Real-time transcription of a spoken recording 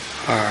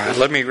All right,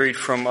 let me read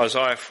from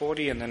Isaiah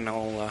 40 and then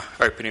I'll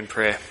open in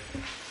prayer.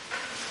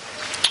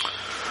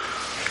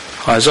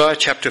 Isaiah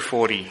chapter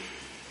 40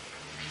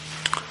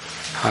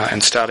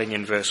 and starting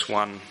in verse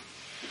 1.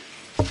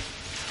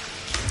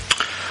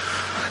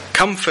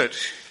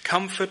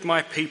 Comfort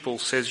my people,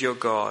 says your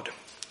God.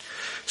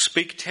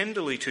 Speak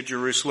tenderly to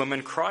Jerusalem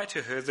and cry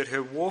to her that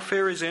her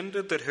warfare is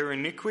ended, that her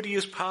iniquity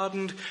is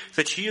pardoned,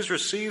 that she has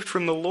received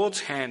from the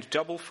Lord's hand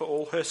double for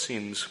all her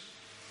sins.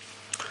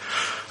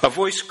 A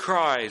voice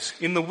cries,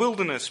 in the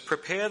wilderness,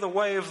 prepare the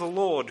way of the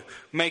Lord.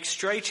 Make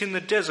straight in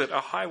the desert a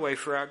highway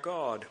for our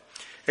God.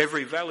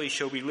 Every valley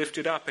shall be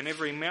lifted up, and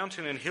every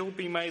mountain and hill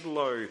be made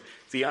low.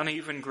 The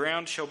uneven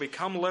ground shall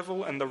become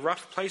level, and the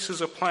rough places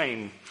a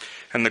plain.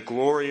 And the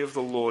glory of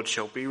the Lord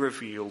shall be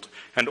revealed,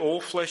 and all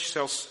flesh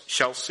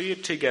shall see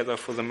it together,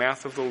 for the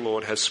mouth of the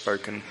Lord has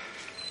spoken.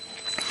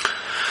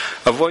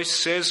 A voice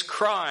says,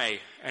 cry.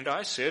 And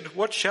I said,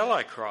 what shall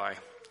I cry?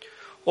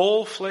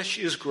 All flesh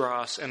is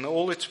grass, and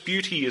all its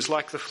beauty is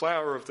like the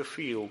flower of the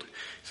field.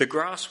 The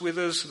grass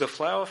withers, the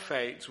flower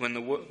fades, when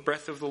the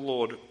breath of the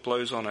Lord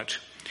blows on it.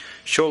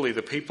 Surely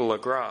the people are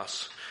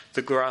grass.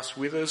 The grass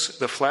withers,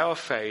 the flower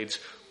fades,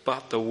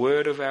 but the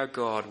word of our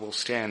God will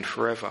stand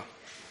forever.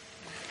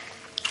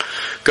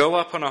 Go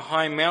up on a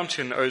high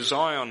mountain, O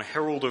Zion,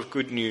 herald of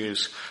good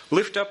news.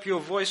 Lift up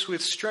your voice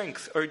with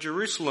strength, O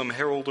Jerusalem,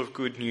 herald of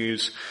good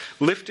news.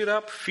 Lift it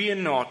up, fear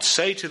not.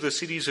 Say to the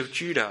cities of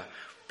Judah,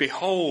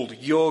 behold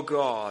your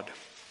God.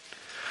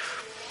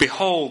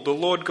 Behold, the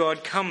Lord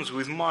God comes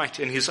with might,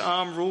 and his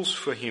arm rules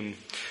for him.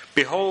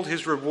 Behold,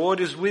 his reward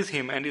is with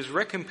him, and his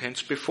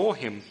recompense before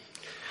him.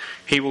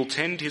 He will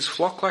tend his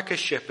flock like a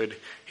shepherd.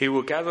 He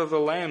will gather the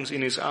lambs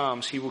in his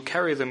arms. He will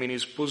carry them in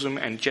his bosom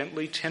and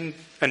gently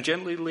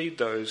lead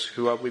those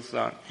who are with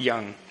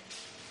young.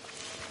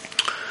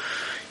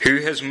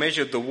 Who has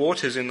measured the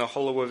waters in the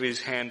hollow of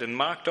his hand and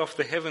marked off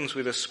the heavens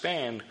with a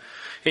span?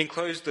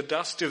 Enclosed the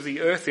dust of the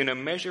earth in a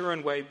measure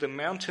and weighed the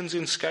mountains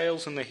in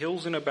scales and the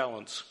hills in a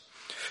balance.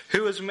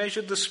 Who has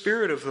measured the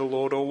Spirit of the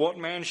Lord, or what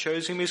man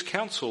shows him his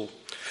counsel?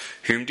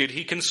 Whom did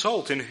he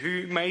consult, and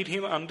who made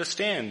him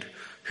understand?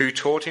 Who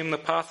taught him the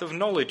path of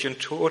knowledge and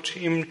taught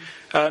him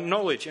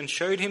knowledge and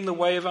showed him the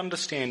way of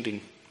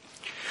understanding?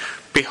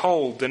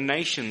 Behold, the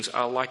nations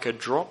are like a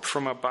drop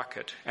from a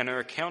bucket and are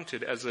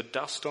accounted as the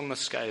dust on the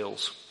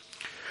scales.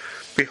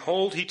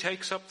 Behold, he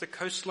takes up the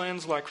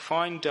coastlands like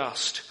fine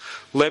dust.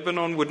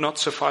 Lebanon would not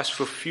suffice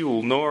for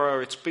fuel, nor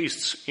are its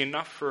beasts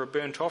enough for a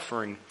burnt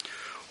offering.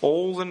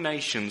 All the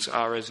nations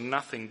are as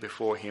nothing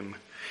before him.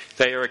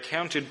 They are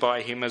accounted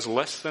by him as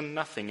less than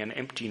nothing and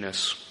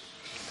emptiness.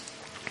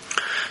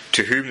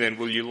 To whom then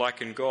will you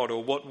liken God,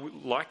 or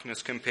what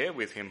likeness compare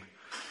with him?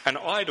 An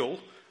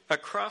idol, a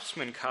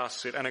craftsman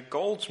casts it, and a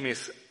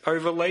goldsmith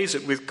overlays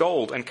it with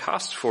gold and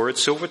casts for it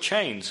silver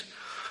chains.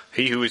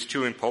 He who is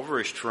too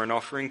impoverished for an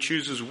offering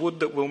chooses wood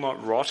that will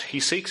not rot. He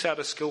seeks out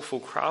a skillful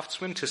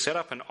craftsman to set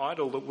up an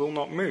idol that will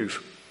not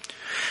move.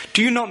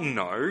 Do you not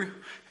know?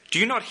 Do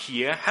you not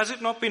hear? Has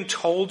it not been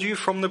told you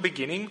from the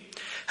beginning?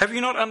 Have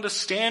you not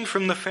understand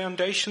from the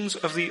foundations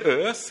of the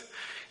earth?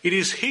 It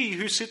is he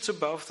who sits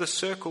above the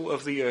circle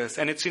of the earth,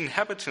 and its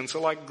inhabitants are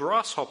like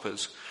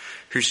grasshoppers,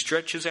 who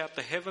stretches out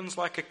the heavens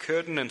like a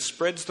curtain and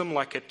spreads them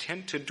like a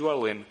tent to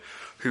dwell in,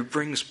 who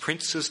brings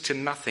princes to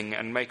nothing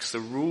and makes the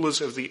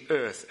rulers of the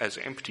earth as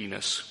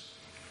emptiness.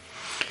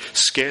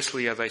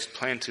 Scarcely are they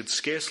planted,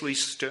 scarcely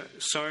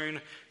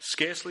sown,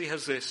 scarcely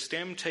has their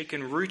stem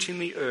taken root in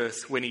the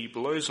earth when he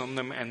blows on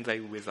them and they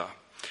wither,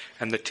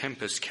 and the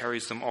tempest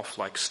carries them off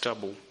like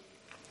stubble.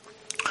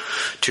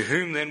 To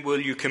whom then will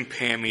you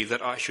compare me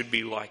that I should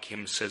be like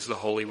him, says the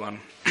Holy One.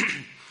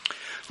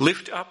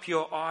 Lift up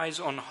your eyes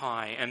on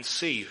high and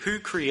see who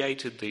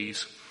created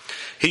these.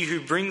 He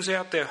who brings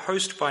out their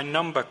host by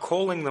number,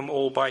 calling them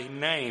all by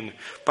name,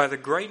 by the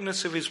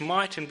greatness of his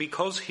might, and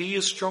because he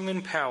is strong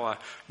in power,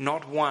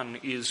 not one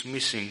is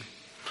missing.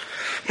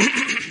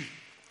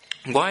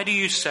 Why do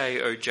you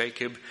say, O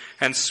Jacob,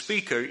 and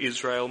speak, O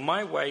Israel,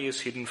 my way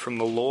is hidden from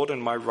the Lord,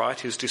 and my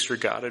right is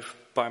disregarded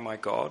by my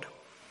God?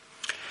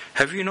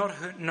 Have you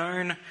not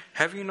known,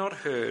 have you not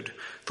heard?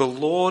 The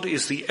Lord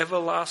is the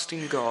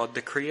everlasting God,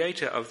 the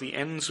creator of the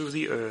ends of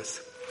the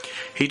earth.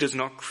 He does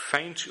not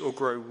faint or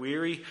grow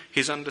weary.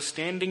 His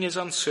understanding is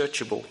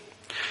unsearchable.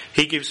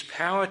 He gives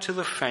power to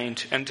the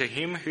faint, and to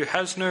him who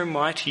has no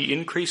might he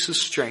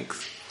increases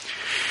strength.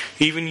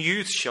 Even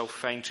youths shall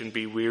faint and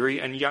be weary,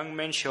 and young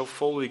men shall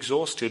fall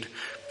exhausted.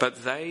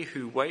 But they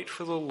who wait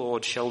for the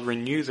Lord shall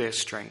renew their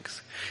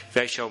strength.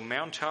 They shall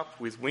mount up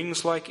with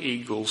wings like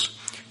eagles.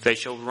 They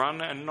shall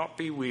run and not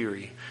be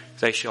weary.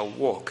 They shall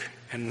walk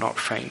and not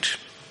faint.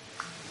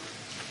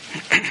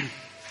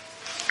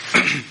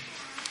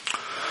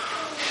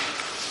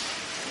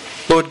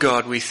 Lord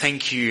God, we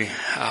thank you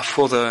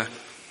for the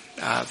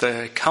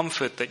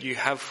comfort that you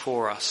have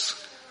for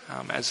us.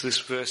 As this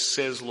verse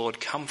says, Lord,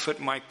 comfort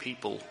my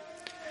people.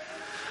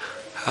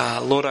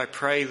 Lord, I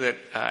pray that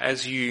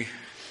as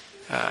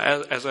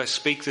I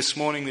speak this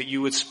morning, that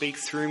you would speak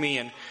through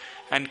me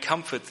and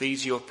comfort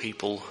these your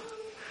people,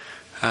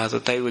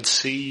 that they would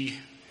see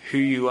who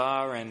you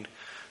are and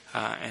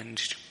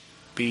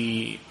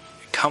be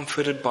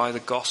comforted by the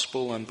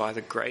gospel and by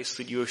the grace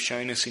that you have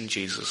shown us in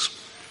Jesus.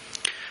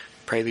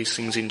 Pray these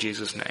things in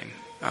Jesus' name.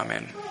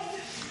 Amen.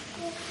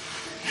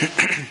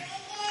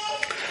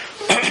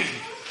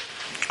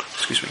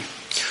 Excuse me.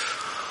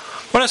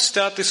 I want to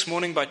start this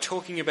morning by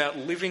talking about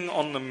living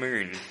on the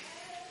moon.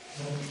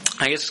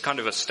 I guess it's kind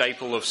of a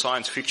staple of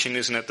science fiction,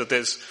 isn't it, that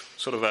there's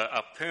sort of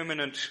a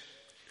permanent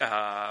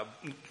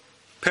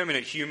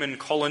human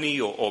colony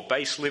or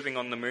base living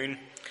on the moon.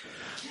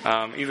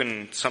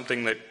 Even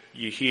something that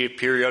you hear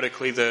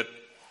periodically that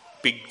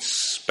big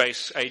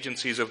space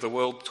agencies of the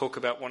world talk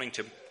about wanting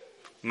to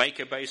make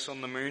a base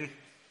on the moon.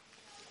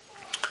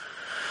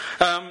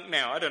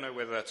 Now, I don't know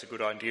whether that's a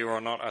good idea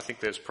or not. I think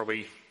there's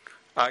probably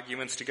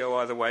arguments to go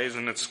either ways,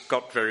 and it's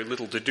got very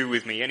little to do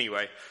with me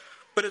anyway.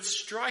 But it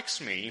strikes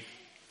me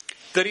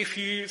that if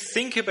you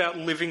think about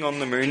living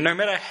on the moon, no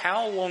matter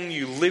how long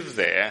you live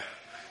there,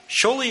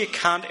 surely it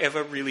can't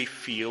ever really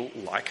feel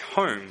like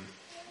home.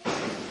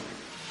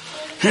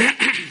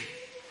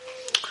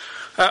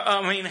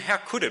 I mean, how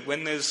could it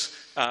when there's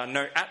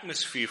no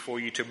atmosphere for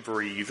you to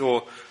breathe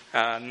or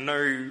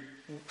no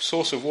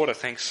source of water?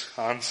 Thanks,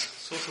 Hans.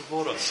 Source of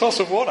water. Source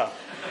of water.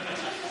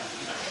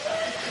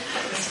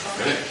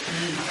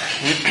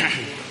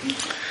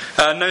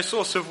 No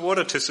source of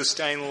water to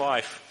sustain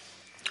life.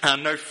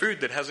 No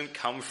food that hasn't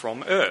come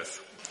from Earth.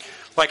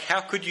 Like,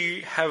 how could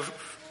you have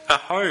a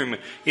home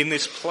in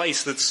this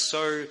place that's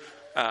so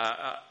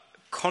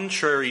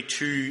contrary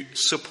to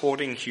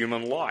supporting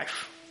human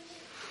life?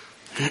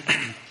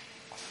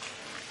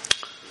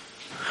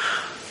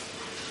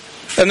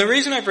 And the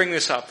reason I bring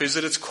this up is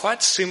that it's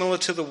quite similar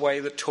to the way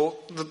that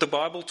the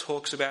Bible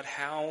talks about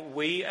how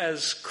we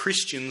as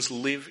Christians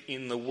live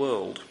in the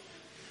world.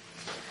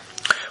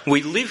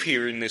 We live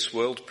here in this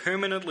world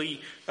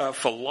permanently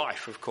for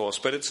life, of course,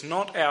 but it's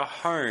not our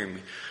home.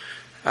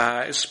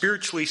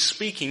 Spiritually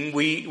speaking,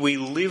 we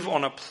live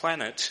on a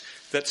planet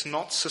that's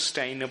not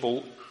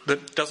sustainable,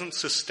 that doesn't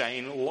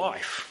sustain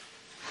life.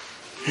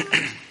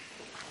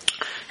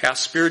 Our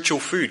spiritual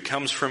food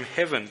comes from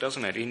heaven,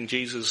 doesn't it? In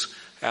Jesus,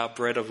 our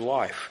bread of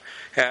life.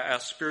 Our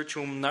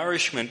spiritual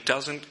nourishment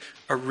doesn't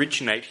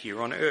originate here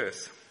on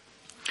earth.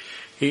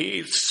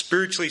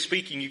 Spiritually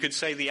speaking, you could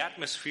say the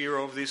atmosphere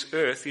of this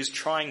earth is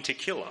trying to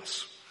kill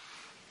us.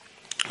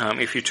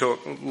 If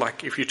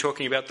you're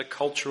talking about the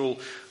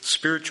cultural,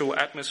 spiritual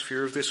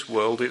atmosphere of this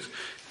world,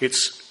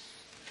 it's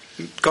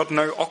got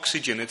no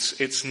oxygen.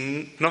 It's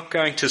not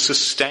going to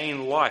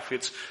sustain life.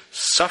 It's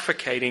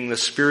suffocating the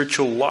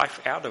spiritual life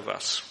out of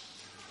us,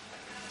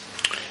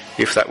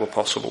 if that were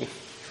possible.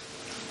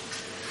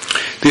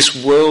 This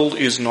world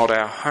is not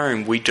our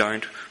home. We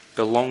don't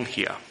belong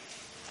here.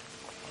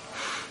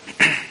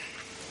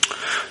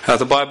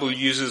 The Bible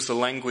uses the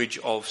language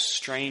of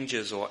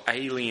strangers or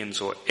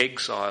aliens or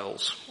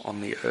exiles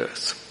on the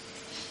earth.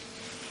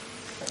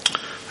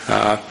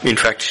 In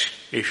fact,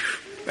 in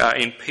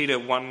 1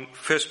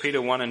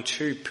 Peter 1 and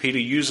 2, Peter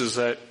uses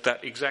that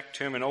exact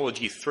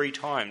terminology 3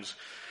 times.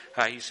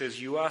 He says,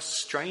 "You are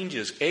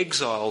strangers,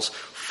 exiles,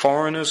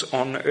 foreigners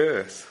on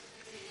earth,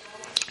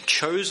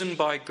 chosen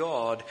by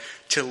God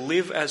to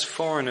live as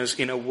foreigners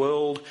in a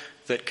world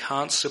that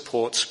can't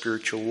support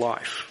spiritual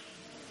life."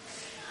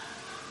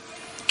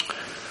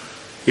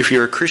 If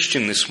you're a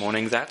Christian this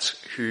morning, that's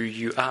who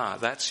you are.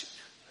 That's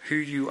who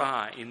you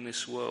are in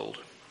this world.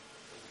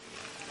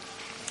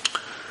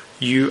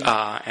 You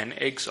are an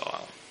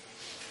exile.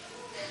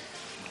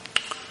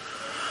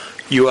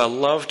 You are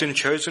loved and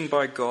chosen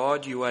by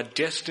God. You are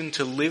destined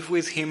to live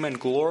with Him and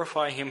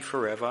glorify Him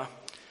forever.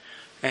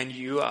 And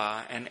you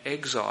are an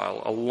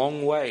exile a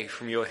long way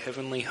from your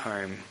heavenly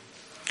home.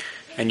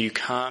 And you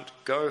can't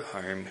go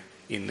home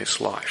in this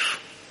life.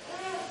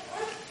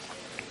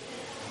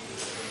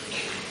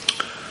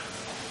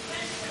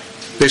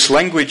 This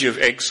language of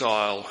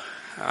exile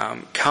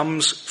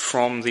comes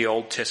from the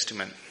Old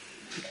Testament.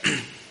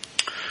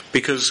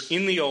 Because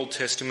in the Old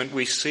Testament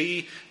we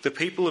see the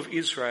people of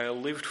Israel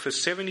lived for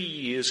 70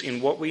 years in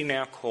what we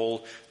now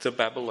call the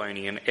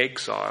Babylonian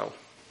exile.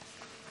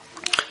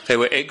 They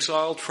were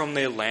exiled from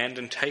their land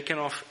and taken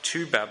off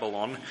to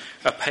Babylon,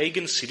 a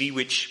pagan city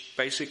which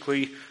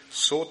basically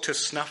sought to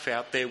snuff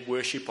out their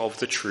worship of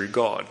the true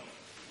God.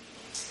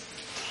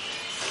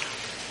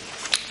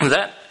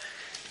 That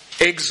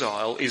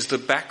exile is the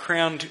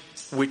background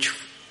which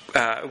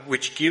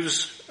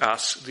gives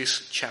us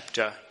this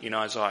chapter in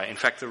Isaiah. In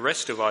fact, the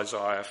rest of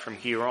Isaiah from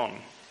here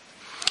on.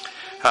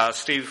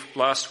 Steve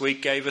last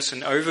week gave us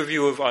an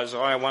overview of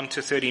Isaiah 1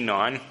 to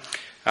 39,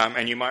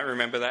 and you might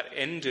remember that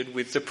ended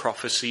with the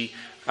prophecy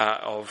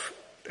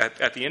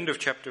at the end of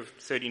chapter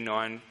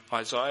 39,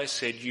 Isaiah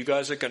said, "You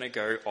guys are going to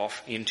go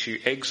off into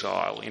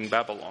exile in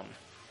Babylon."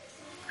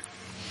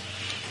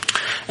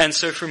 And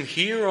so from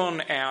here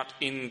on out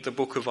in the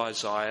book of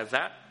Isaiah,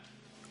 that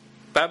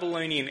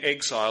Babylonian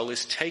exile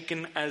is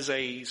taken as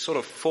a sort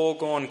of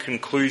foregone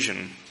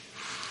conclusion.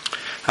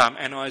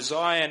 And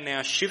Isaiah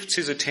now shifts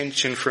his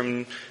attention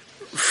from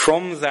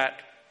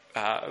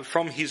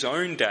his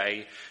own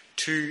day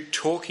to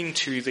talking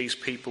to these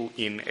people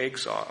in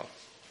exile.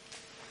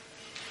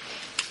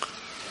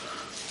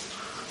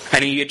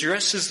 And he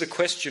addresses the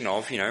question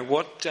of,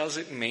 what does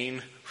it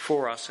mean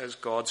for us as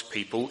God's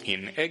people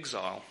in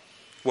exile?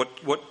 What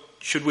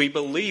should we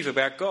believe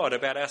about God,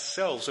 about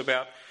ourselves,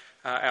 about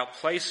our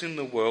place in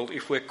the world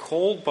if we're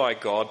called by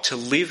God to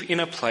live in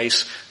a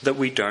place that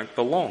we don't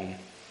belong?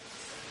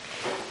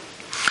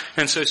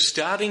 And so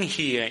starting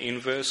here in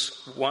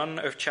verse 1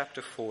 of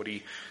chapter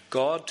 40,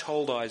 God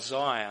told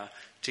Isaiah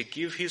to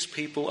give his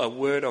people a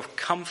word of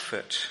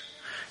comfort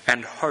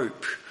and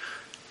hope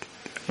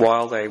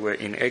while they were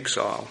in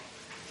exile.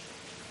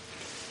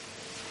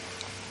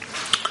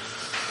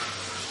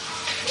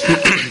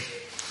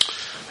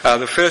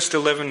 The first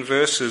 11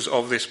 verses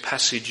of this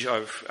passage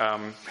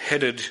I've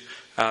headed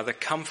the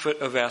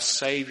comfort of our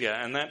Saviour,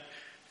 and that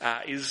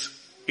is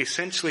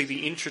essentially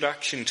the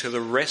introduction to the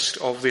rest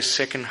of this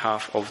second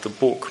half of the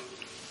book.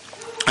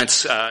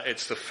 It's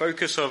the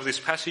focus of this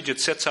passage.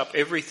 It sets up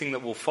everything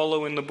that will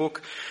follow in the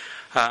book,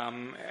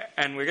 and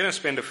we're going to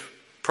spend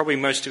probably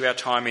most of our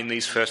time in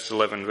these first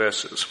 11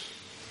 verses.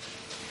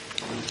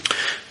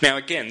 Now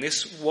again,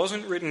 this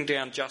wasn't written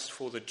down just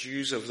for the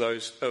Jews of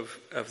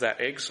that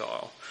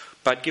exile,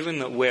 but given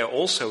that we're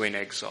also in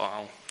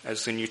exile,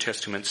 as the New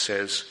Testament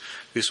says,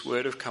 this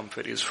word of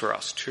comfort is for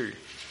us too.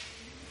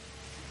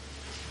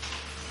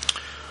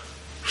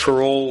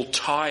 For all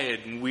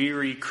tired and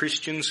weary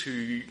Christians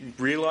who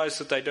realise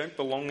that they don't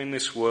belong in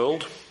this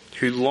world,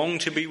 who long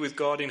to be with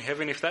God in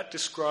heaven, if that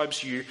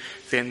describes you,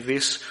 then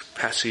this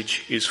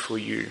passage is for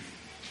you.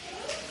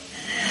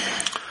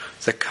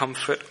 The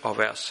comfort of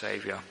our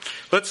Saviour.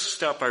 Let's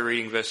start by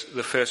reading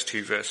the first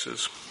two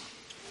verses.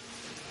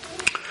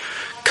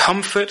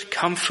 Comfort,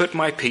 comfort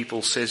my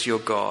people, says your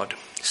God.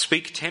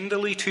 Speak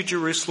tenderly to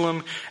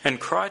Jerusalem and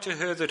cry to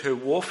her that her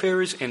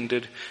warfare is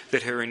ended,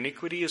 that her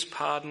iniquity is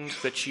pardoned,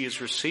 that she has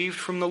received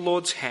from the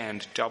Lord's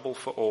hand double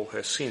for all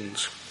her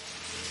sins.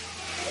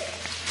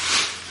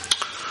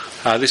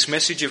 This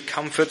message of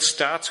comfort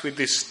starts with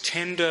this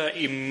tender,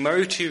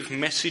 emotive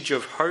message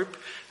of hope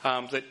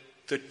that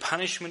the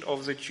punishment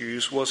of the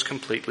Jews was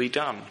completely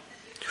done.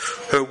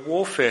 Her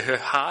warfare, her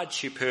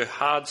hardship, her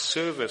hard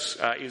service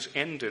is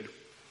ended.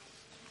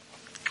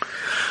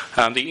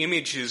 The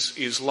image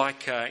is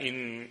like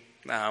in,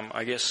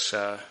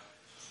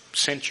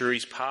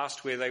 centuries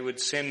past, where they would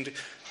send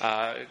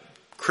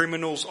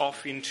criminals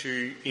off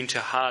into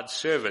hard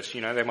service.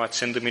 They might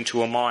send them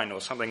into a mine or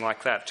something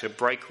like that to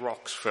break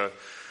rocks for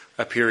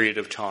a period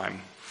of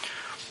time.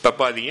 But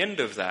by the end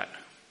of that,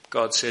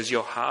 God says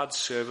your hard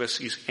service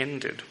is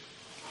ended.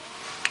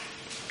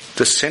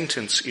 The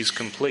sentence is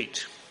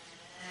complete.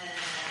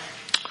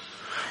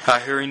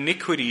 Her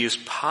iniquity is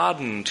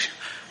pardoned.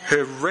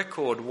 Her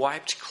record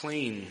wiped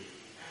clean.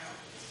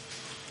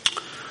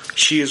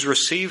 She has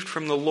received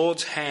from the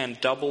Lord's hand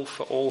double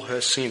for all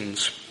her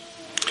sins.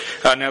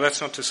 Now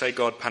that's not to say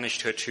God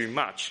punished her too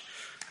much.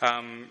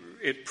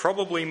 It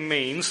probably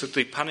means that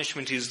the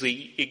punishment is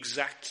the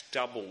exact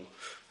double,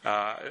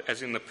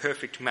 as in the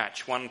perfect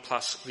match. 1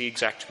 plus the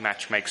exact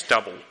match makes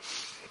double.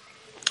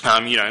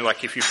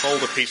 Like if you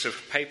fold a piece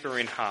of paper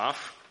in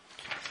half,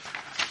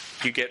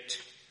 you get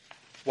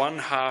one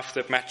half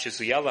that matches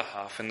the other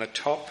half, and the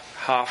top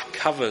half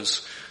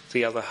covers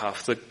the other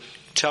half. What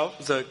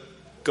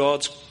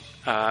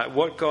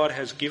God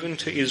has given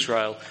to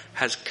Israel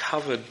has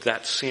covered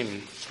that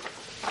sin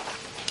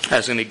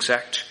as an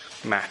exact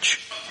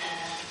match.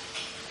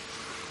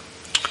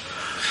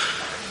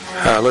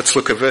 Let's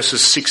look at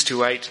verses 6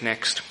 to 8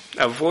 next.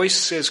 A voice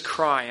says,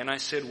 "Cry," and I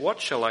said,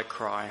 "What shall I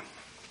cry?"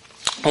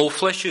 All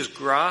flesh is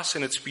grass,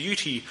 and its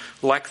beauty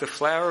like the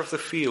flower of the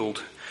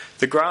field.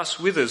 The grass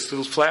withers,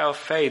 the flower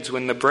fades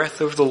when the breath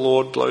of the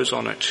Lord blows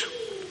on it.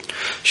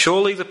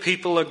 Surely the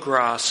people are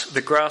grass,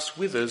 the grass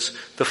withers,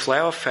 the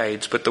flower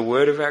fades, but the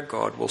word of our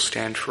God will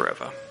stand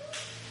forever.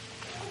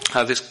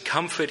 This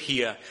comfort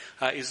here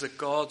is that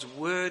God's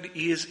word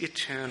is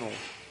eternal.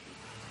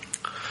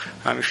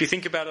 If you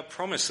think about a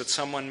promise that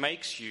someone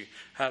makes you,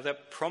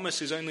 that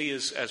promise is only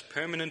as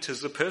permanent as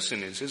the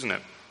person is, isn't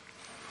it?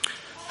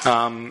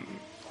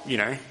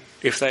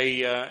 If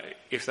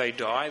they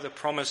die, the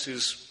promise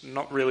is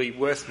not really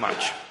worth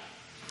much.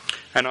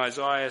 And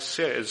Isaiah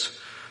says,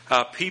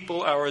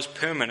 people are as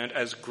permanent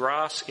as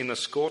grass in the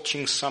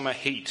scorching summer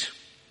heat.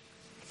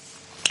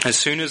 As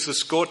soon as the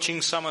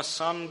scorching summer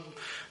sun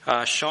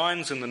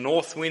shines and the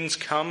north winds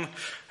come,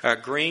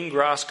 green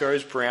grass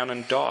goes brown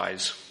and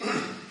dies.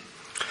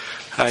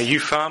 You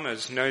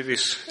farmers know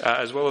this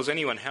as well as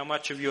anyone. How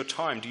much of your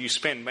time do you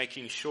spend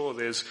making sure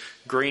there's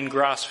green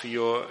grass for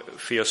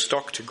your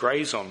stock to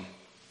graze on?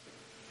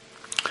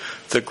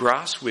 The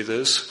grass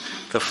withers,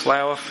 the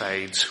flower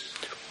fades,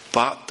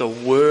 but the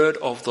word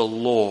of the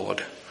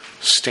Lord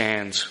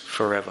stands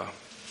forever.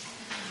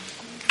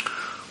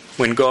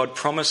 When God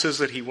promises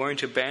that he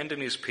won't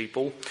abandon his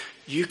people,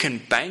 you can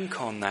bank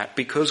on that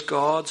because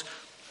God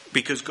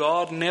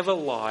never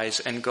lies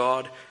and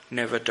God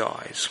never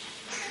dies.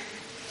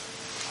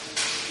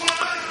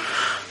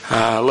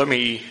 Let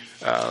me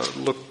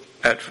look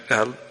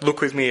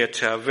Look with me at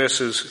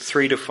verses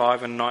 3 to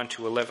 5 and 9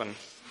 to 11.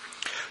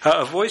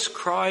 A voice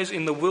cries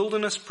in the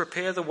wilderness,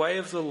 prepare the way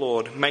of the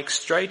Lord, make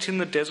straight in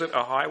the desert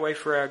a highway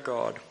for our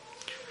God.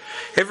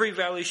 Every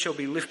valley shall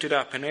be lifted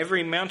up, and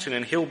every mountain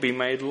and hill be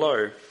made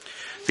low.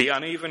 The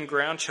uneven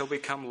ground shall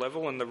become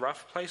level, and the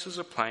rough places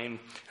a plain,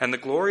 and the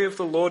glory of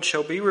the Lord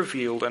shall be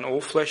revealed, and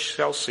all flesh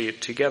shall see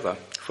it together,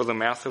 for the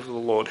mouth of the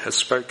Lord has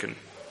spoken.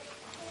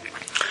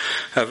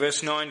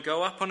 Verse 9,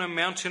 go up on a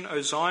mountain,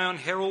 O Zion,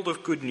 herald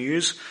of good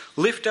news.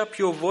 Lift up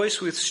your voice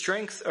with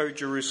strength, O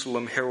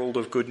Jerusalem, herald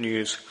of good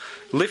news.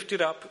 Lift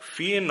it up,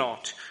 fear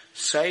not.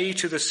 Say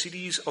to the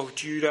cities of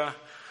Judah,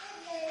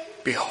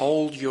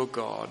 behold your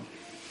God.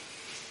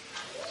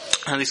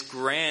 And this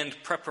grand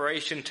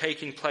preparation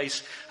taking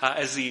place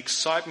as the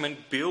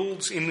excitement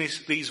builds in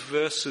these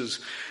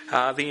verses.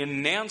 The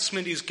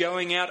announcement is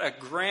going out, a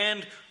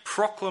grand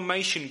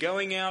proclamation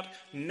going out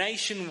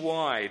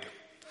nationwide.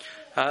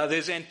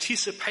 There's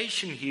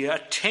anticipation here,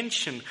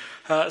 attention.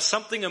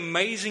 Something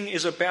amazing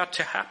is about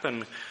to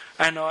happen.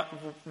 And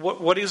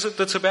what is it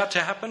that's about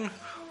to happen?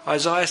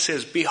 Isaiah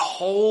says,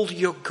 behold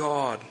your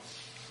God.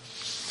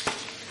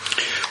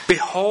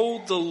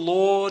 Behold, the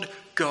Lord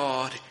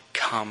God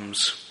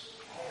comes.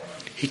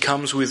 He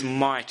comes with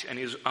might, and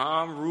his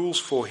arm rules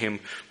for him.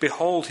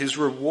 Behold, his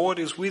reward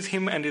is with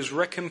him, and his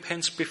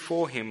recompense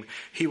before him.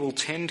 He will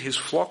tend his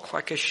flock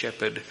like a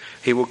shepherd.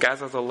 He will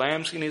gather the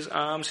lambs in his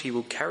arms. He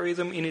will carry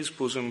them in his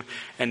bosom,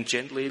 and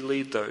gently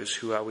lead those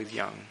who are with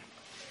young.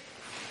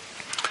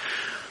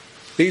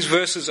 These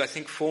verses, I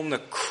think, form the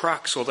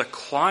crux or the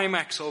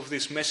climax of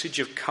this message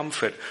of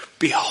comfort.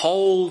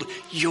 Behold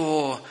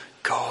your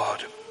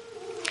God.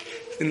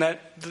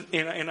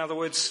 In other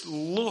words,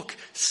 look,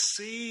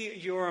 see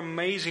your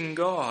amazing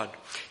God.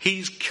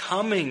 He's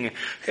coming.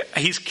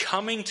 He's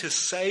coming to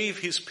save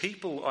his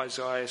people,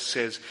 Isaiah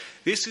says.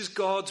 This is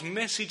God's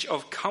message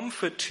of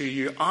comfort to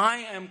you. I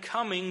am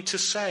coming to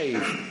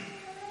save.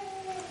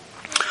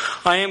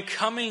 I am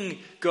coming,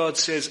 God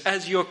says,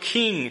 as your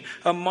king,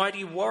 a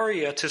mighty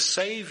warrior to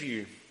save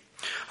you.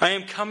 I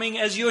am coming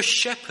as your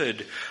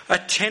shepherd, a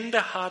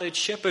tender-hearted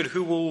shepherd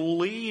who will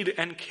lead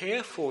and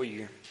care for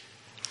you.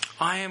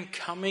 I am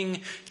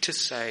coming to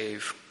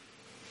save.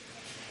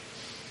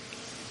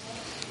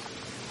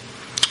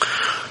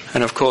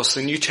 And of course,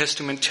 the New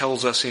Testament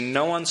tells us in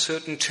no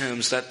uncertain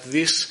terms that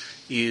this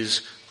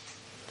is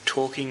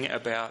talking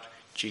about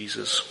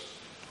Jesus.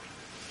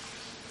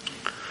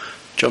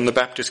 John the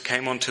Baptist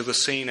came onto the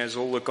scene, as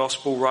all the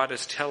gospel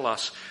writers tell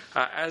us,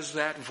 as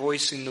that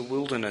voice in the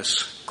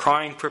wilderness,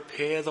 crying,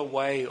 prepare the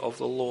way of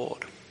the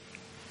Lord.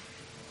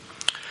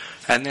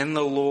 And then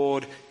the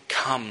Lord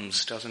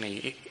comes, doesn't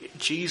he?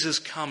 Jesus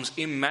comes,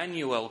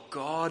 Emmanuel,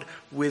 God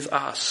with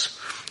us.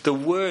 The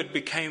Word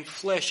became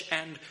flesh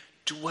and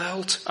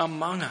dwelt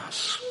among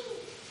us.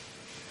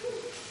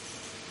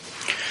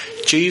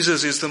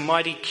 Jesus is the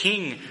mighty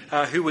King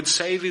who would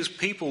save his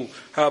people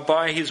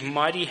by his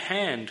mighty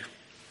hand.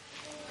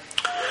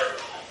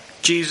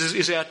 Jesus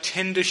is our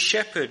tender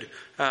shepherd.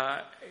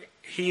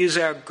 He is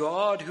our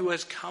God who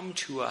has come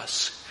to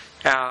us.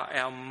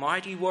 Our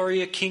mighty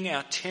warrior king,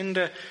 our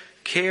tender,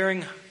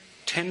 caring,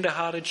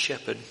 tender-hearted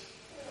shepherd.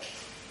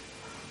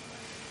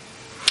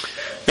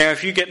 Now,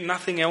 if you get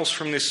nothing else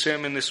from this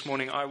sermon this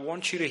morning, I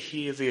want you to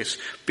hear this.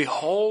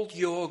 Behold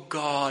your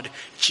God,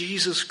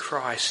 Jesus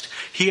Christ.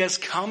 He has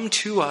come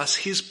to us,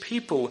 his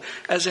people,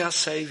 as our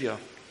Saviour.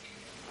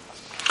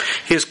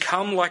 He has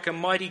come like a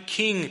mighty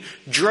king,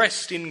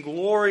 dressed in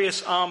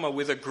glorious armour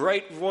with a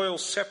great royal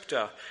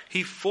sceptre.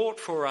 He fought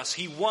for us.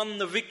 He won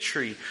the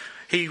victory.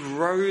 He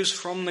rose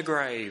from the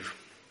grave.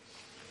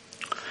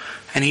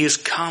 And he has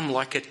come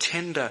like a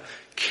tender,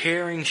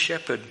 caring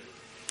shepherd.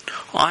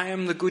 I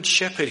am the good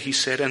shepherd, he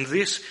said, and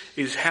this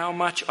is how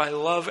much I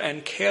love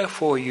and care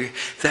for you,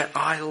 that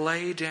I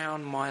lay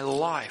down my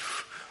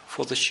life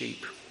for the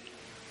sheep.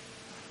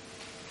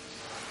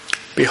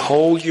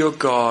 Behold your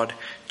God,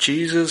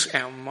 Jesus,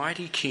 our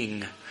mighty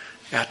King,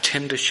 our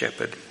tender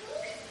shepherd.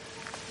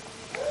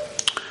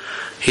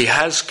 He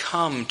has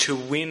come to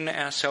win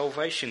our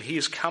salvation. He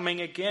is coming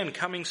again,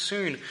 coming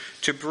soon,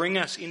 to bring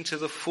us into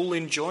the full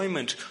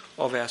enjoyment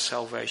of our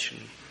salvation.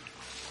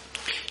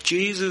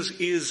 Jesus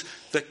is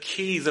the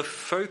key, the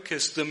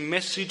focus, the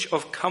message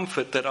of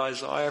comfort that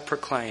Isaiah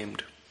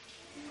proclaimed.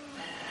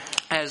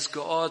 As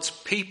God's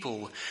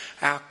people,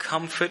 our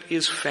comfort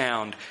is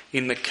found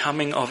in the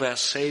coming of our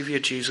Saviour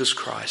Jesus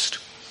Christ.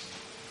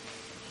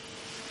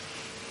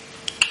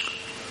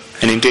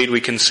 And indeed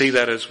we can see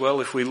that as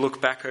well if we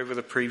look back over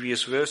the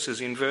previous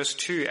verses. In verse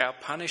 2, our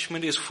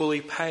punishment is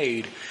fully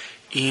paid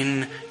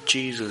in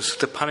Jesus.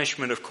 The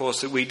punishment, of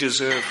course, that we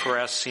deserve for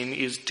our sin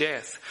is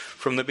death.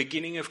 From the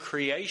beginning of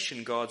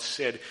creation, God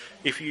said,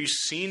 if you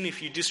sin,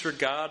 if you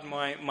disregard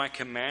my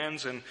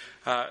commands, and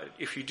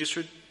if you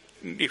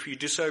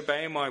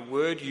disobey my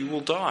word, you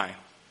will die.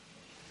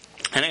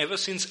 And ever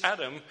since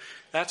Adam,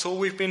 that's all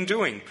we've been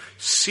doing.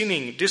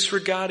 Sinning,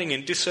 disregarding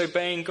and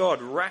disobeying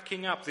God,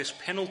 racking up this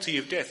penalty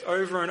of death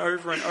over and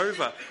over and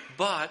over.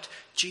 But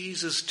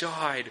Jesus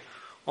died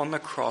on the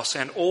cross,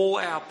 and all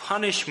our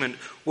punishment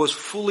was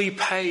fully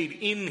paid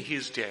in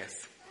his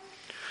death,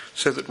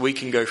 so that we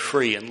can go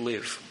free and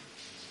live.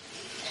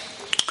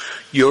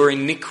 Your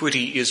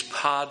iniquity is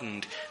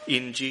pardoned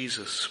in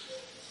Jesus.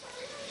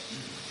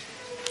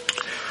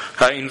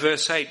 In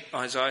verse 8,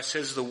 Isaiah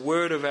says, the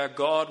word of our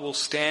God will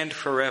stand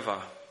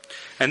forever.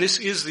 And this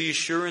is the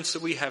assurance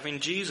that we have in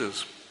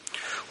Jesus.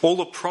 All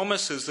the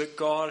promises that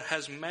God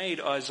has made,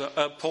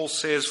 Paul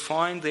says,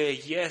 find their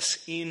yes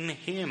in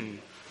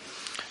him.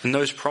 And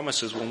those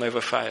promises will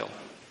never fail.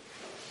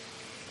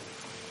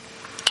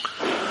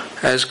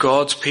 As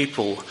God's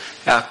people,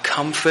 our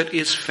comfort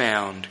is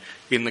found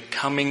in the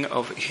coming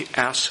of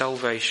our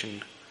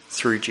salvation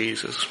through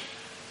Jesus.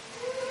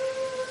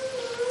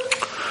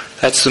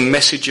 That's the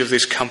message of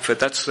this comfort.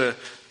 That's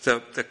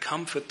the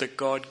comfort that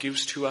God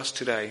gives to us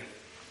today.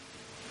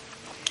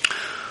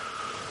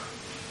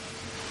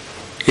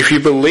 If you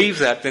believe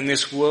that, then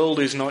this world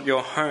is not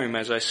your home,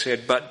 as I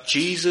said, but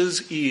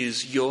Jesus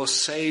is your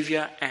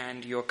Saviour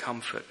and your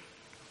comfort.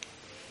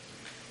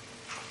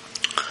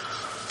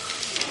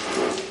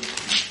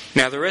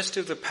 Now, the rest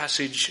of the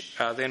passage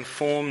then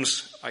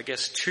forms, I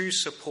guess, two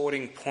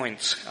supporting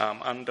points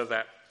under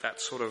that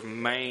sort of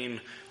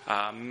main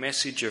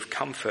message of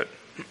comfort.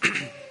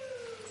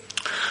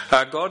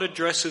 God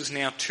addresses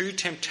now two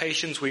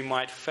temptations we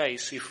might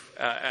face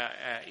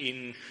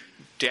in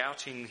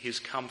doubting his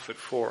comfort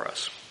for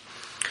us.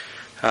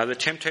 The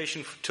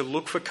temptation to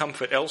look for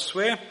comfort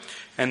elsewhere,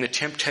 and the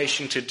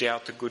temptation to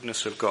doubt the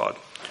goodness of God.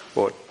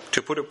 Or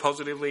to put it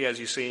positively, as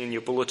you see in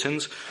your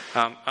bulletins,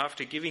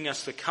 after giving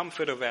us the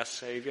comfort of our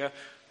Saviour,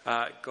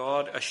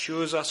 God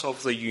assures us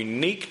of the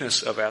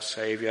uniqueness of our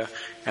Saviour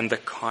and the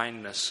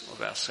kindness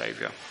of our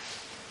Saviour.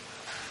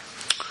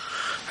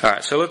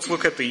 Alright, so let's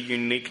look at the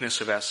uniqueness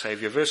of our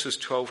Saviour, verses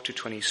 12 to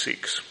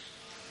 26.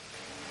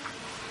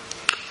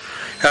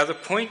 The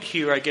point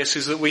here, I guess,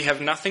 is that we have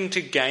nothing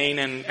to gain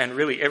and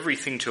really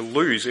everything to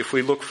lose if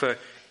we look for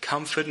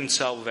comfort and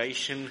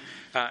salvation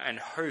and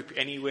hope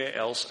anywhere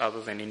else other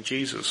than in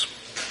Jesus.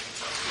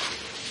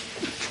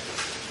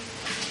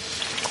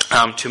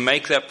 To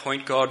make that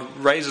point, God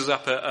raises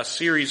up a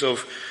series of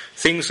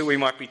things that we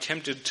might be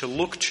tempted to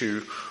look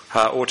to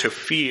or to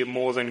fear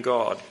more than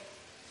God.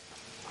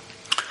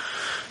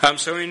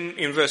 So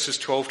in verses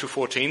 12 to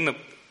 14, the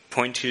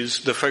point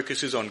is the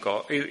focus is on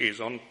God.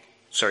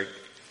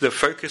 The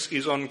focus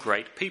is on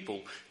great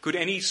people. Could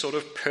any sort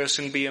of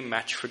person be a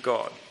match for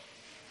God?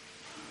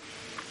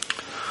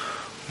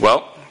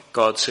 Well,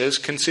 God says,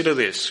 consider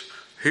this.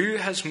 Who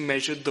has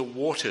measured the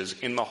waters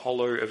in the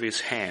hollow of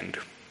his hand,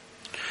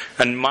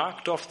 and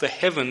marked off the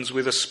heavens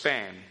with a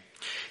span,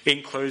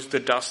 enclosed the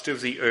dust of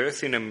the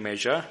earth in a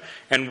measure,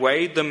 and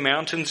weighed the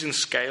mountains in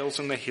scales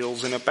and the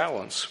hills in a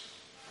balance?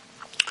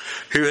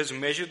 Who has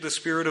measured the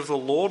Spirit of the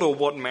Lord, or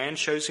what man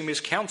shows him his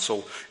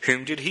counsel?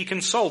 Whom did he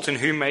consult, and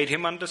who made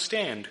him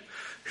understand?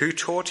 Who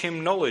taught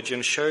him knowledge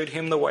and showed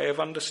him the way of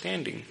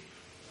understanding?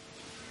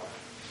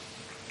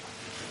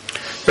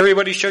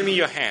 Everybody show me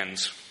your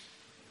hands.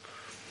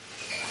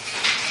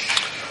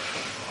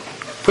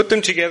 Put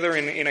them together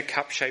in a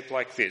cup shape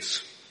like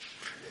this.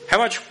 How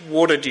much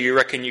water do you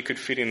reckon you could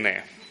fit in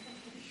there?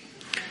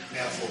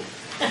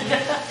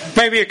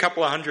 Maybe a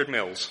couple of 100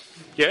 mils.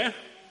 Yeah?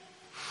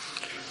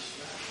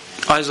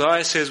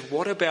 Isaiah says,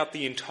 what about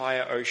the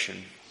entire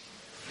ocean?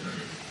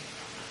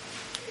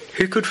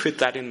 Who could fit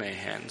that in their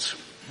hands?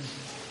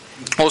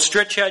 Or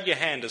stretch out your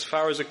hand as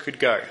far as it could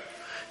go.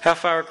 How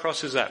far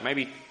across is that?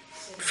 Maybe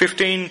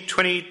 15,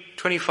 20,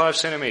 25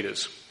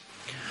 centimetres.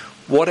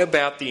 What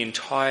about the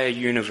entire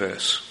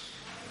universe?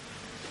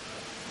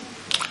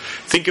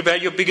 Think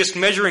about your biggest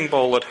measuring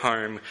bowl at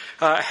home.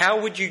 How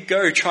would you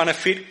go trying to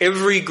fit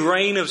every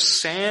grain of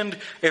sand,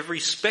 every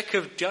speck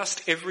of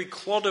dust, every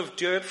clod of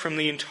dirt from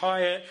the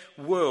entire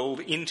world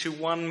into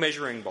one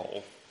measuring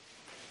bowl?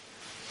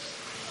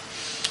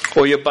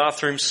 Or your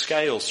bathroom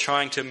scales,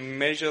 trying to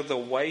measure the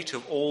weight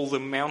of all the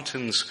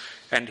mountains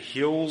and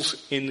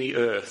hills in the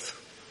earth.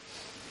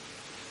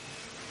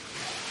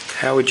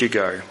 How would you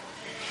go?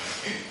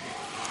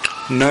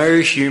 No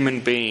human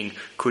being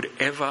could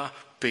ever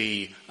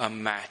be a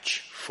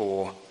match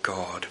for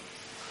God.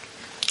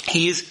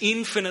 He is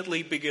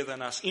infinitely bigger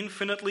than us,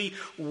 infinitely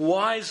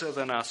wiser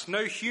than us.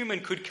 No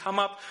human could come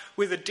up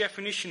with a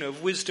definition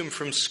of wisdom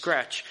from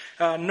scratch.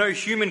 No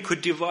human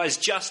could devise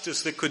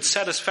justice that could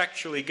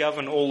satisfactorily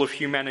govern all of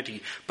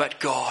humanity. But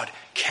God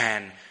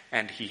can,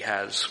 and he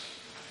has.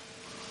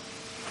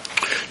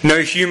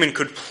 No human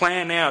could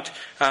plan out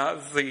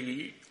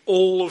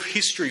all of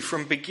history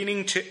from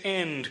beginning to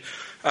end,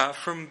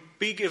 from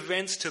big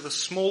events to the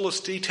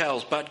smallest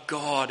details, but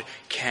God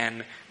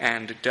can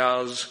and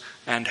does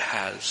and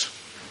has.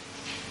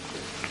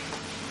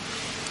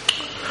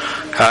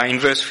 In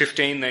verse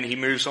 15 then he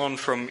moves on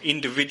from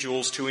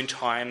individuals to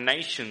entire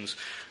nations,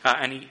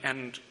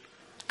 and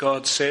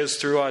God says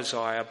through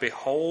Isaiah,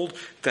 behold,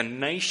 the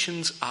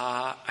nations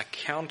are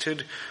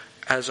accounted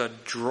as a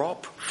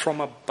drop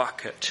from a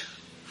bucket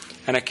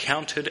and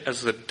accounted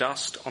as the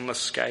dust on the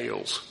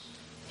scales.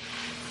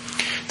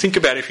 Think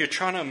about it, if you're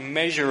trying to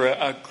measure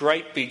a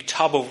great big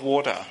tub of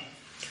water,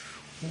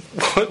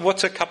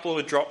 what's a couple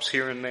of drops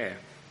here and there?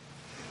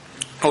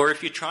 Or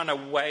if you're trying to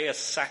weigh a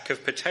sack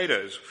of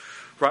potatoes,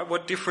 right?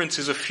 What difference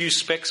is a few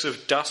specks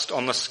of dust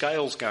on the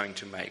scales going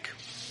to make?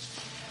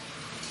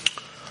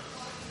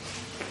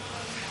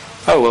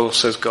 Oh well,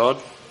 says God,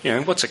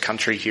 what's a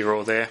country here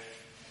or there?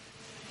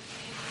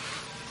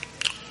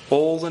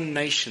 All the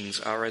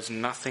nations are as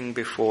nothing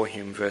before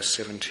him, verse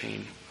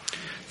 17.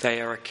 They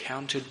are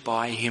accounted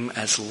by him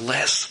as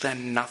less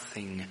than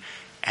nothing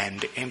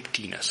and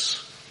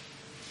emptiness.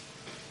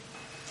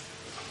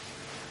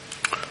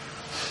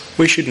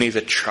 We should neither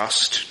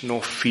trust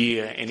nor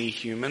fear any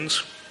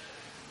humans.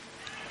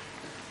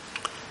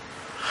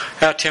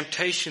 Our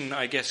temptation,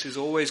 I guess, is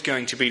always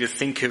going to be to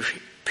think of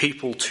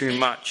people too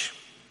much.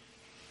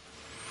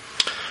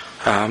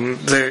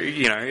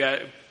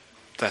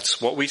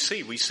 That's what we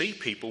see. We see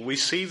people. We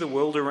see the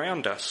world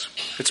around us.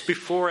 It's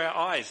before our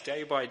eyes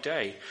day by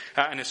day.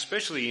 And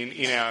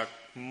especially in our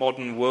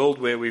modern world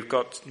where we've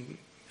got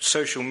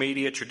social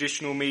media,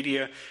 traditional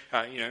media,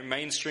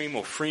 mainstream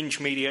or fringe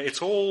media.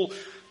 It's all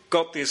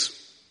got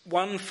this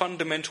one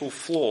fundamental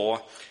flaw,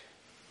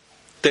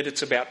 that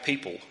it's about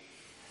people.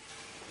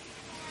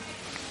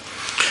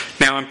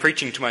 Now, I'm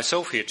preaching to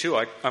myself here too.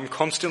 I'm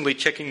constantly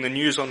checking the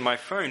news on my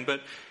phone,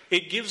 but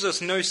it gives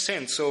us no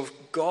sense of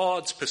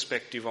God's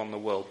perspective on the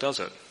world, does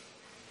it?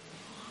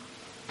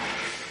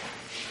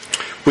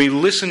 We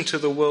listen to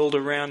the world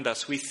around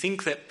us. We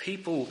think that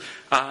people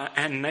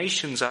and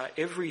nations are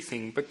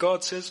everything, but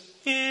God says,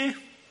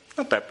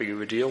 not that big of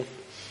a deal.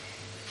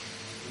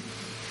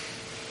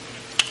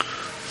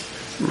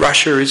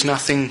 Russia is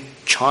nothing,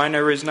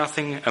 China is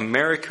nothing,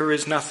 America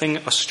is nothing,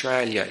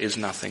 Australia is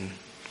nothing.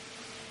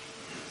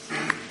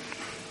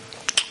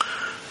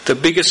 The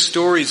biggest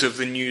stories of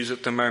the news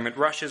at the moment,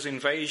 Russia's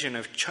invasion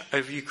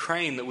of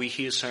Ukraine that we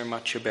hear so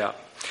much about.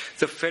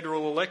 The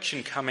federal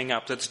election coming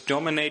up that's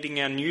dominating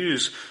our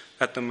news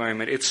at the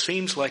moment. It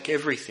seems like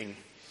everything.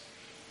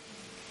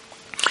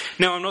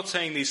 Now, I'm not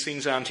saying these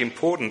things aren't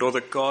important or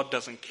that God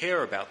doesn't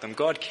care about them.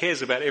 God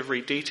cares about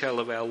every detail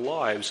of our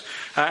lives.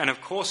 And of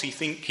course,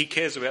 He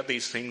cares about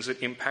these things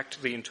that impact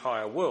the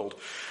entire world.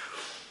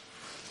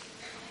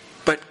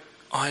 But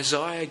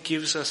Isaiah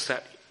gives us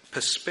that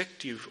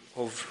perspective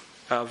of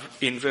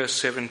in verse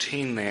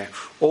 17 there.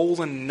 All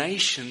the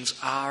nations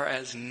are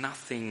as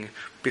nothing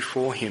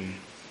before him.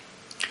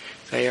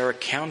 They are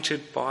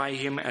accounted by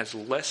him as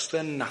less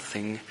than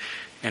nothing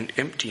and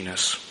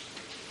emptiness.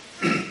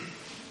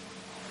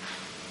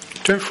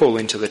 Don't fall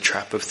into the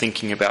trap of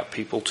thinking about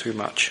people too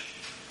much.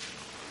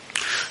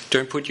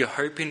 Don't put your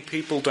hope in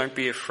people. Don't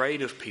be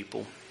afraid of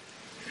people.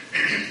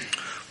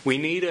 We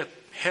need a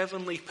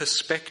heavenly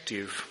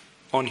perspective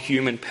on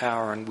human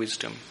power and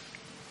wisdom.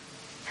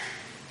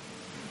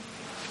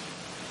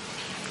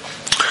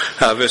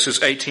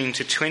 Verses 18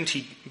 to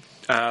 20,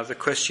 the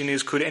question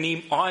is, could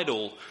any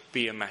idol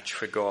be a match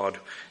for God?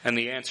 And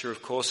the answer,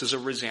 of course, is a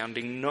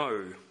resounding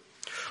no.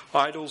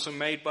 Idols are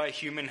made by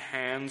human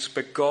hands,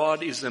 but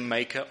God is the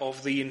maker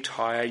of the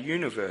entire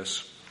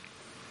universe.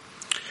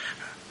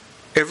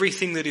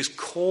 Everything that is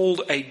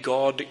called a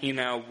God in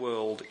our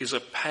world is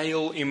a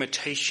pale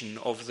imitation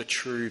of the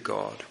true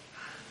God.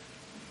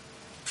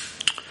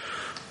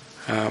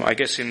 I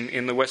guess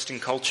in the Western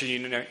culture,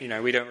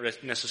 we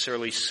don't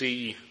necessarily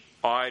see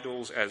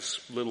idols as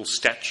little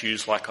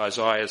statues like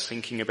Isaiah is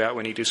thinking about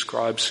when he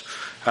describes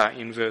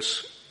in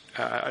verse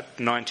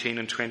 19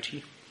 and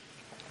 20.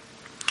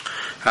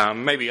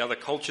 Maybe other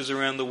cultures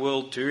around the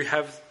world do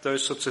have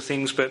those sorts of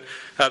things, but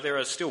there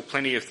are still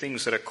plenty of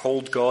things that are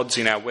called gods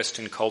in our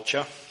Western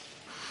culture.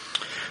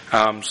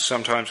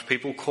 Sometimes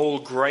people call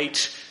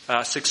great,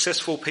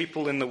 successful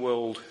people in the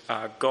world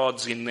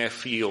gods in their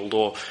field,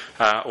 or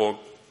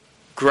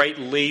great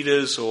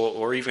leaders,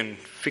 or even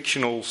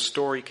fictional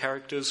story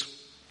characters.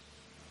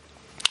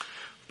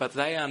 But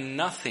they are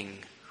nothing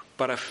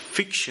but a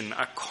fiction,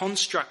 a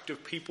construct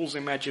of people's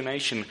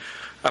imagination,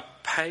 a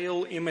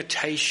pale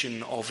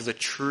imitation of the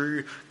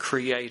true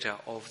creator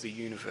of the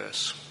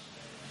universe.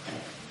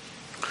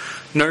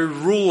 No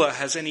ruler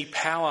has any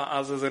power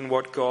other than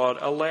what God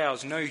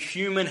allows. No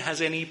human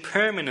has any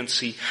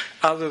permanency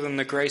other than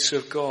the grace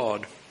of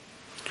God.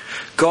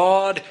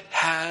 God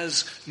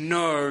has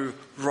no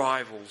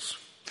rivals.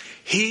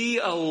 He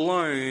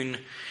alone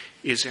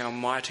is our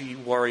mighty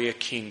warrior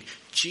king.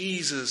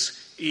 Jesus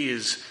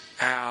is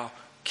our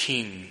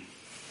King.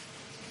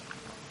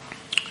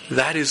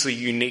 That is the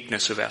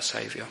uniqueness of our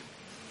Saviour.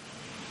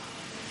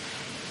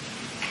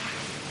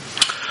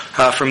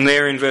 From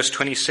there in verse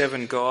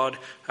 27, God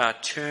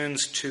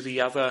turns to the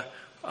other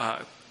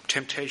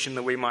temptation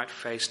that we might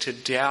face, to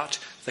doubt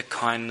the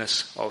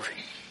kindness of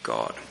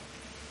God.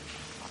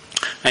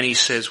 And he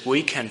says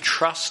we can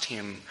trust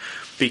him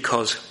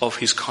because of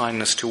his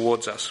kindness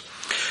towards us.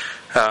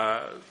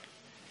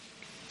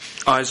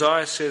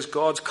 Isaiah says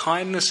God's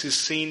kindness is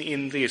seen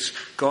in this.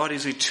 God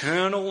is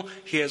eternal,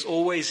 he has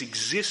always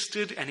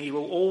existed, and he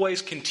will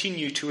always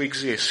continue to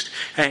exist.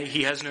 And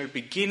he has no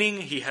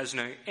beginning, he has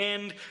no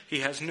end,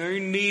 he has no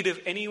need of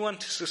anyone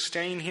to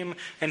sustain him,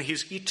 and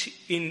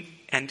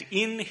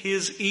in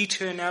his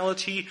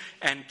eternality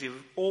and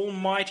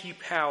almighty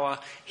power,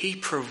 he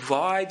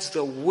provides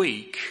the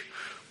weak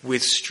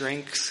with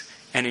strength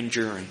and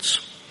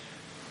endurance.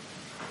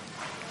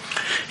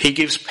 He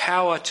gives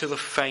power to the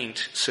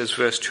faint, says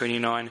verse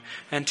 29,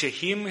 and to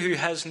him who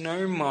has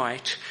no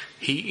might,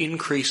 he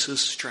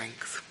increases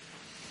strength.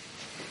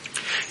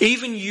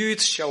 Even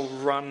youths shall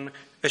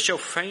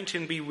faint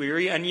and be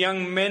weary, and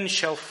young men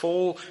shall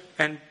fall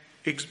and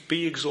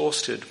be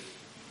exhausted.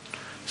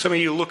 Some of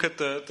you look at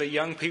the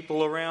young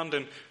people around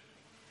and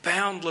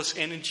boundless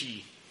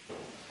energy.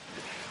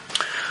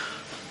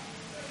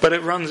 But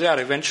it runs out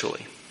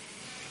eventually.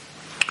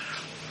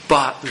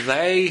 But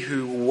they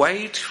who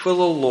wait for the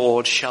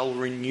Lord shall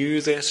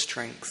renew their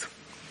strength.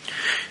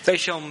 They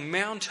shall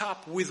mount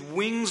up with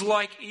wings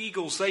like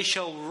eagles. They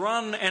shall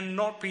run and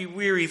not be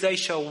weary. They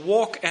shall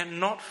walk and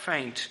not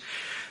faint.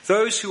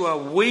 Those who are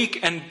weak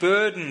and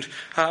burdened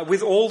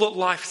with all that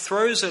life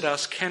throws at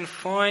us can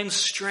find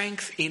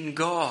strength in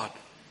God.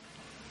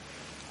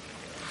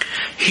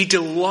 He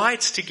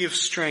delights to give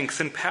strength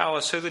and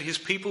power so that his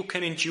people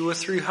can endure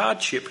through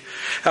hardship.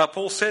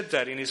 Paul said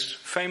that in his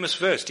famous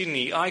verse, didn't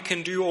he? I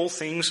can do all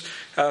things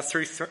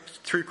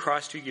through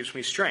Christ who gives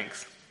me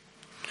strength.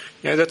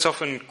 You know, that's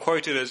often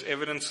quoted as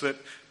evidence that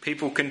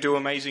people can do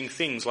amazing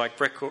things like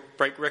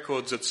break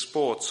records at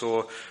sports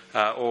or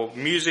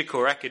music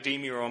or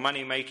academia or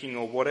money making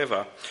or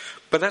whatever.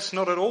 But that's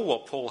not at all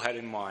what Paul had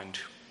in mind.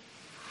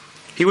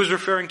 He was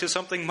referring to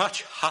something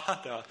much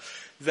harder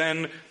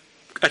than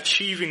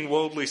achieving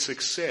worldly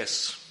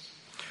success.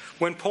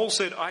 When Paul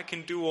said, I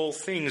can do all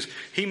things,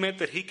 he meant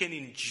that he can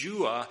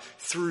endure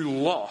through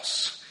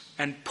loss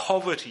and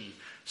poverty,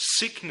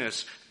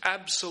 sickness,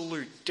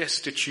 absolute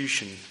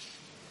destitution.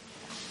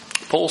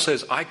 Paul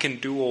says, I can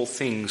do all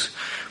things,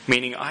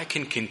 meaning I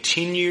can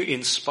continue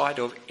in spite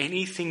of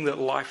anything that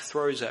life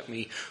throws at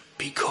me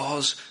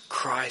because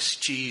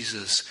Christ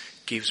Jesus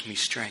gives me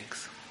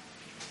strength.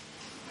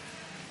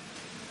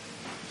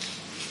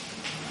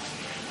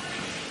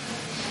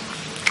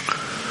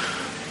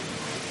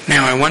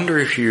 Now, I wonder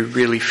if you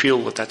really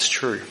feel that that's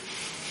true.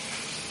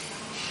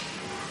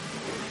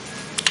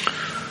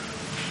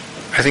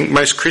 I think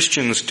most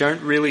Christians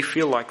don't really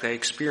feel like they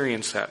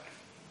experience that.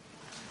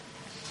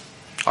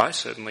 I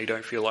certainly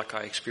don't feel like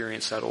I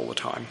experience that all the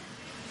time.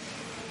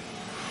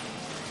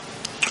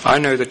 I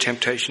know the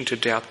temptation to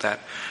doubt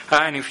that.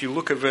 And if you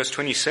look at verse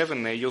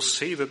 27 there, you'll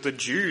see that the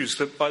Jews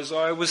that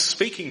Isaiah was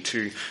speaking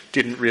to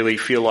didn't really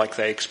feel like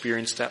they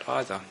experienced that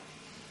either.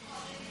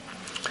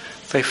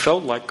 They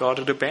felt like God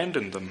had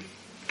abandoned them.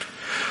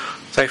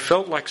 They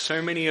felt like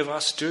so many of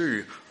us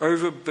do,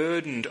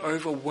 overburdened,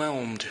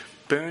 overwhelmed,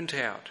 burnt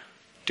out,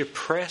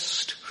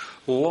 depressed,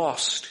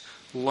 lost,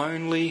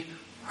 lonely,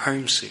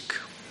 homesick.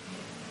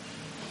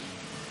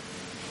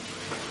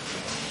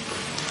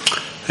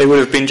 They would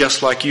have been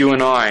just like you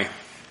and I,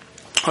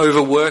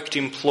 overworked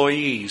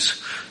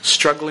employees,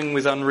 struggling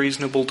with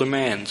unreasonable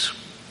demands,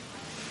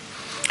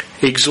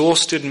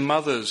 exhausted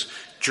mothers,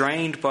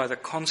 drained by the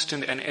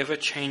constant and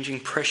ever-changing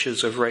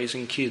pressures of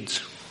raising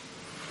kids.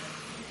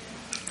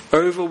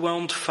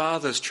 Overwhelmed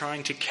fathers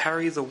trying to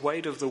carry the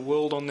weight of the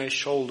world on their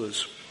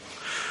shoulders.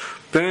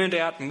 Burned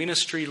out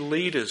ministry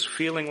leaders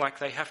feeling like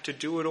they have to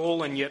do it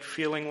all and yet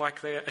feeling like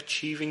they are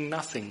achieving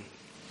nothing.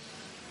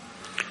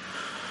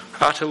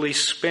 Utterly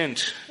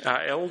spent,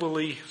 our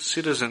elderly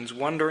citizens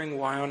wondering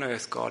why on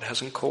earth God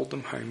hasn't called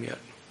them home yet.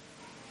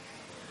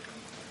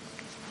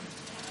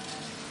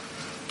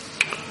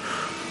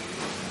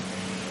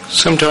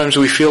 Sometimes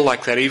we feel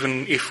like that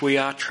even if we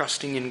are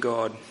trusting in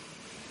God.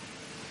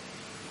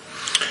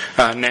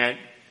 Now,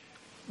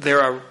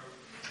 there are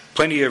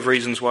plenty of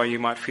reasons why you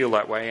might feel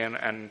that way,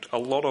 and a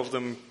lot of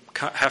them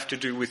have to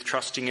do with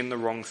trusting in the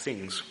wrong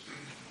things.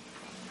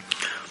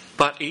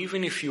 But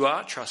even if you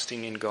are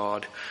trusting in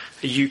God,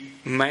 you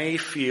may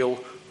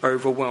feel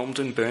overwhelmed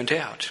and burnt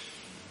out.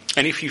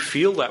 And if you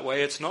feel that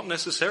way, it's not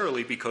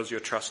necessarily because you're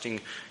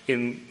trusting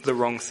in the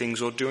wrong things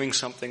or doing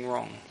something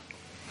wrong.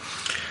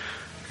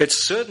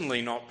 It's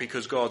certainly not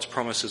because God's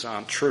promises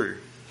aren't true.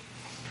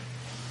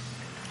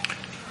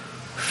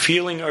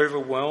 Feeling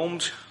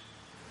overwhelmed,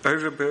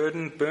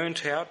 overburdened,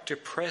 burnt out,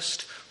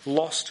 depressed,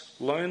 lost,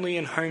 lonely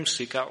and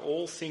homesick are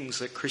all things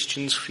that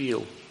Christians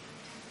feel.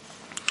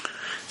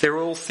 They're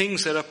all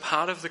things that are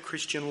part of the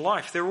Christian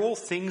life. They're all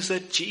things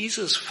that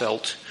Jesus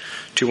felt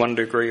to one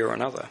degree or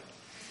another.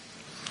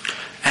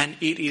 And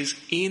it is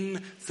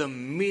in the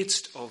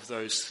midst of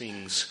those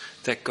things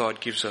that God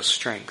gives us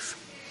strength.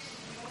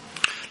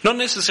 Not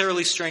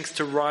necessarily strength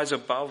to rise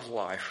above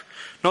life.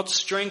 Not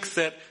strength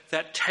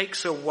that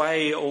takes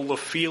away all the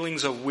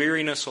feelings of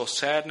weariness or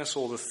sadness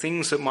or the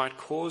things that might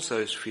cause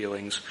those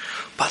feelings.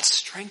 But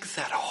strength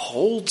that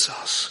holds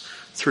us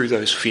through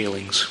those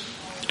feelings.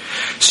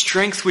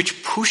 Strength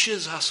which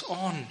pushes us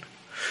on.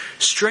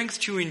 strength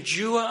to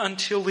endure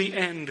until the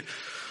end,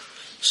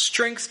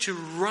 strength to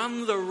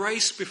run the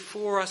race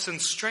before us,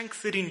 and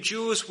strength that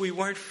endures we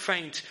won't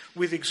faint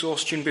with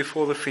exhaustion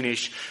before the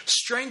finish.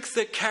 Strength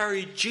that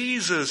carried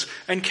Jesus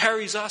and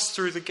carries us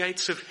through the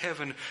gates of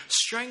heaven.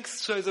 Strength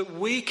so that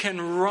we can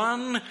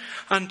run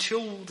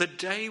until the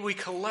day we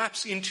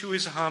collapse into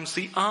his arms,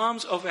 the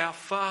arms of our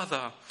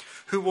Father,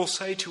 who will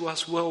say to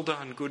us, "Well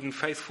done, good and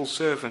faithful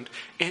servant.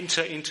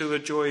 Enter into the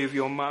joy of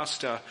your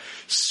master."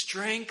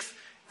 Strength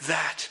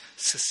that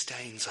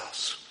sustains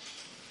us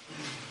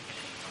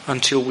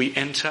until we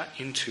enter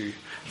into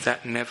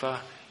that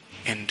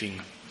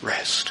never-ending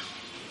rest.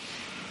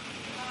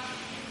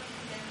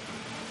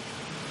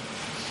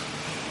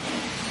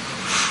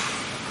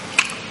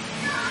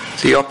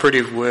 The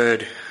operative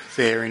word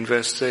there in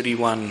verse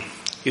 31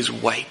 is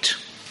wait.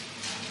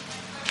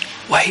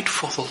 Wait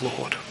for the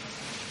Lord.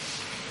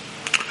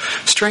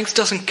 Strength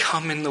doesn't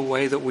come in the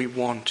way that we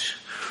want.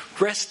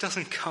 Rest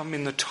doesn't come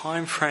in the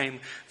time frame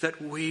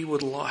that we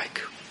would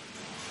like.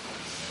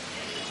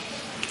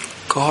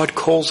 God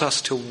calls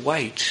us to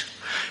wait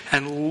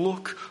and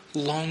look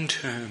long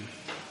term.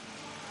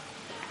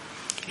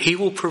 He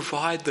will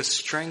provide the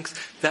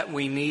strength that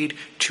we need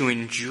to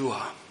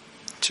endure,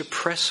 to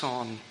press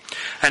on.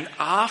 And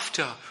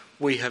after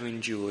we have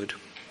endured,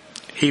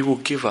 he will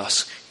give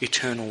us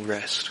eternal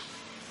rest.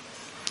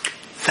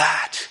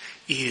 That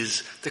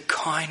is the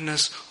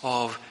kindness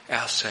of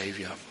our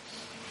Saviour.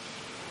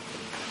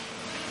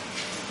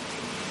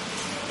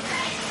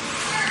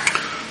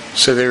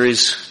 So there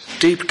is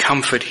deep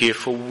comfort here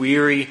for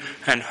weary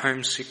and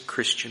homesick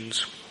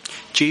Christians.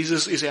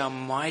 Jesus is our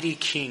mighty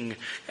King,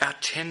 our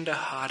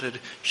tender-hearted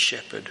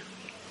shepherd.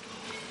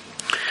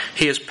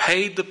 He has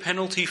paid the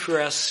penalty for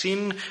our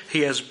sin.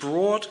 He has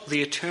brought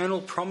the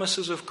eternal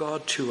promises of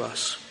God to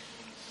us.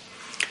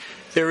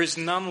 There is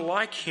none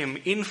like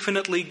him,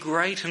 infinitely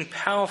great and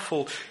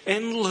powerful,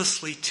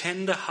 endlessly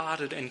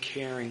tender-hearted and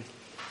caring.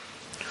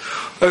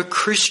 O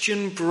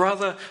Christian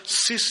brother,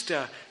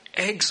 sister,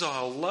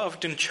 exile,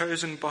 loved and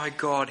chosen by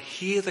God,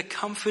 hear the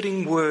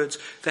comforting words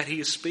that he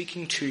is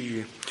speaking to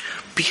you.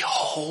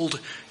 Behold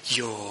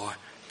your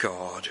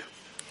God,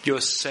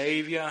 your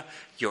Saviour,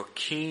 your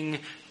King,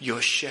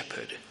 your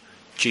Shepherd,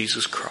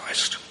 Jesus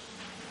Christ.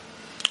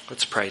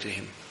 Let's pray to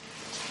him.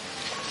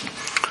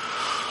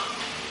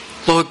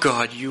 Lord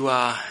God, you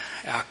are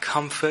our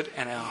comfort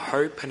and our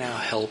hope and our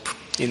help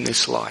in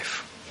this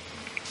life.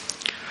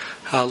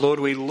 Lord,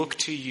 we look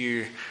to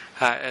you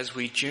as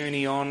we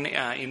journey on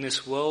in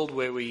this world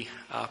where we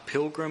are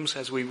pilgrims,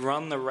 as we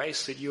run the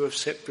race that you have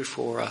set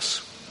before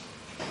us.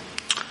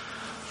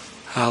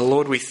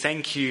 Lord, we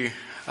thank you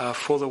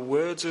for the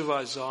words of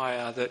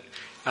Isaiah that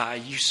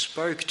you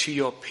spoke to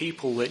your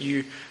people, that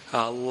you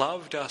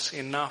loved us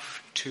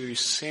enough to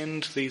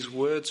send these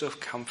words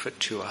of comfort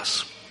to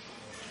us.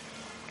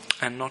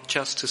 And not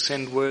just to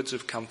send words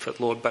of comfort,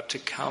 Lord, but to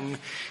come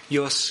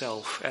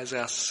yourself as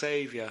our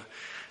Saviour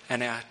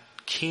and our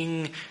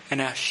King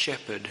and our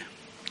Shepherd,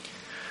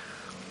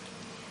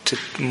 to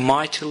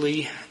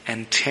mightily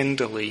and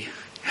tenderly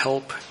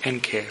help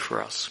and care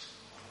for us.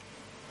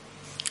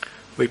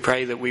 We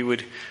pray that we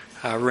would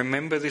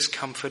remember this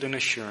comfort and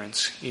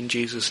assurance in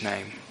Jesus'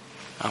 name.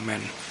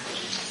 Amen.